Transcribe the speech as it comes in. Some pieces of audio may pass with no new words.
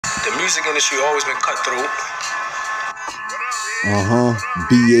music industry always been cutthroat.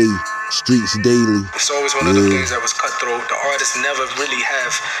 BA, Streets Daily. It's always one of the things that was cutthroat. The artists never really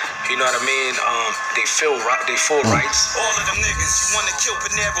have, you know what I mean, they feel full rights. All of them niggas, you wanna kill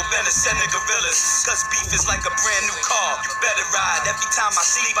Panero, better send the gorillas. Cause beef is like a brand new car. You better ride, every time I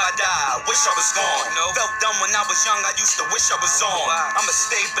sleep I die. Wish I was gone. Felt dumb when I was young, I used to wish I was on. I'ma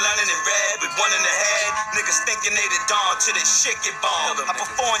stay blending in red with one in the head. Niggas thinking they the dawn till this shit get bombed. I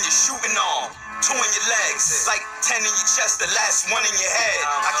perform your shooting on. 2 in your legs, like 10 in your chest, the last 1 in your head.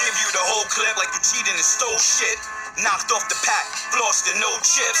 I give you the whole clip like you cheated and stole shit. Knocked off the pack, flossed and no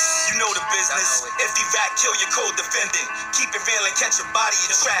chips. You know the business. If he rat, kill your co-defendant. Keep it real and catch a body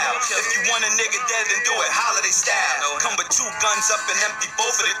in trial. If you want a nigga dead, then do it holiday style. Come with 2 guns up and empty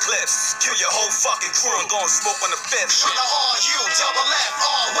both of the clips. Kill your whole fucking crew and go and smoke on the 5th. Tryna RU, double F,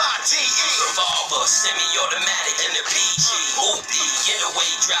 R-Y-T-E. Revolver, semi-automatic in the PG. Hoopy,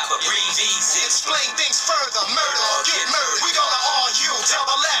 getaway driver, breathe easy. Explain things further, murder or get murdered. We gonna RU,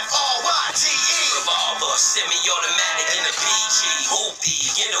 double F, R-Y-T-E. Revolver, semi-automatic in the PG. Hoopy,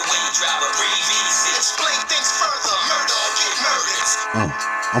 getaway driver, breathe easy. Explain things further, murder or get murdered.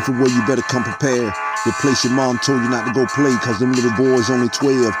 I'm for where you better come prepared. The place your mom told you not to go play cause them little boys only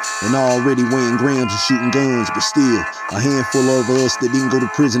 12 and already weighing grams and shooting guns. But still, a handful of us that didn't go to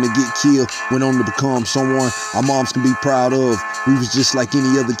prison to get killed went on to become someone our moms can be proud of. We was just like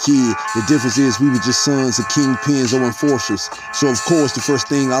any other kid. The difference is we were just sons of kingpins or enforcers. So of course the first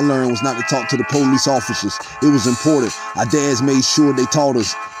thing I learned was not to talk to the police officers. It was important. Our dads made sure they taught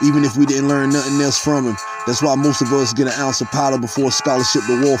us, even if we didn't learn nothing else from them. That's why most of us get an ounce of powder before a scholarship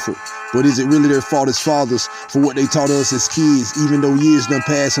to Warford. But is it really their fault as fathers for what they taught us as kids, even though years done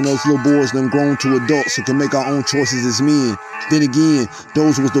passed and those little boys done grown to adults and can make our own choices as men? Then again,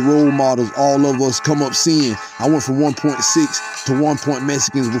 those was the role models all of us come up seeing. I went from 1.6 to 1 point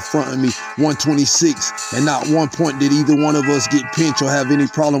Mexicans were fronting me 126, and not 1 point did either one of us get pinched or have any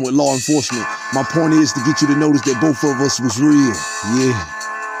problem with law enforcement. My point is to get you to notice that both of us was real. Yeah.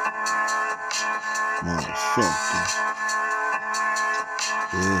 Motherfucker.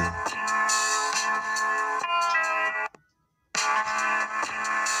 Yeah.